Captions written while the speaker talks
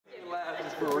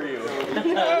For real.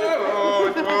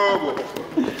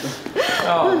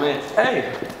 Oh man.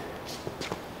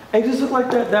 Hey, this is like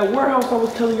that warehouse I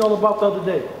was telling y'all about the other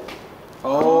day.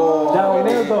 Oh. Down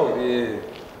there though. Yeah.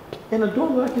 And the door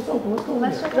like it's open. Let's go in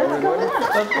there. Let's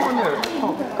go in there.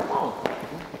 Come on.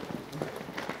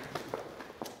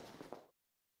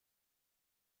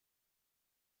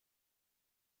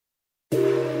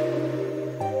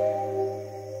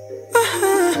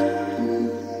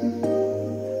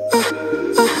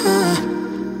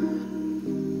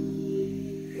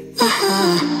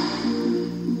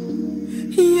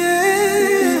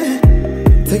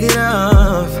 Take it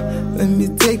off, let me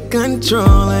take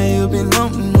control. You've been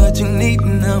wanting what you need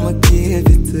and I'ma give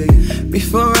it to you.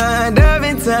 Before I dive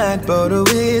inside for the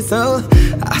whistle,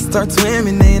 I start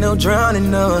swimming, ain't no drowning,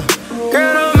 no.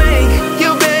 Girl, don't make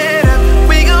you better,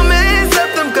 we gon' mess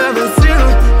up them covers too.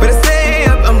 Better stay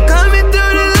up, I'm coming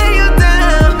through to lay you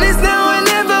down. This now or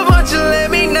never, won't you let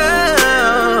me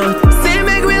know? Say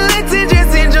make me let's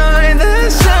just enjoy the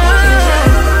show.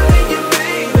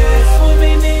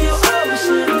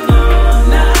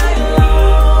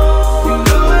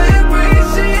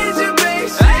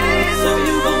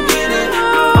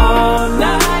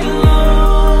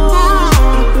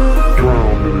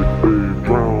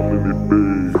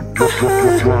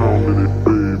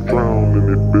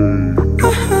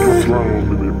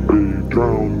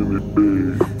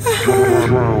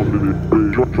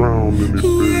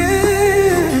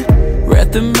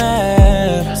 Read the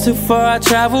map, so far I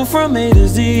travel from A to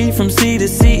Z, from C to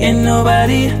C, and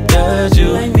nobody does you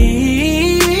like me.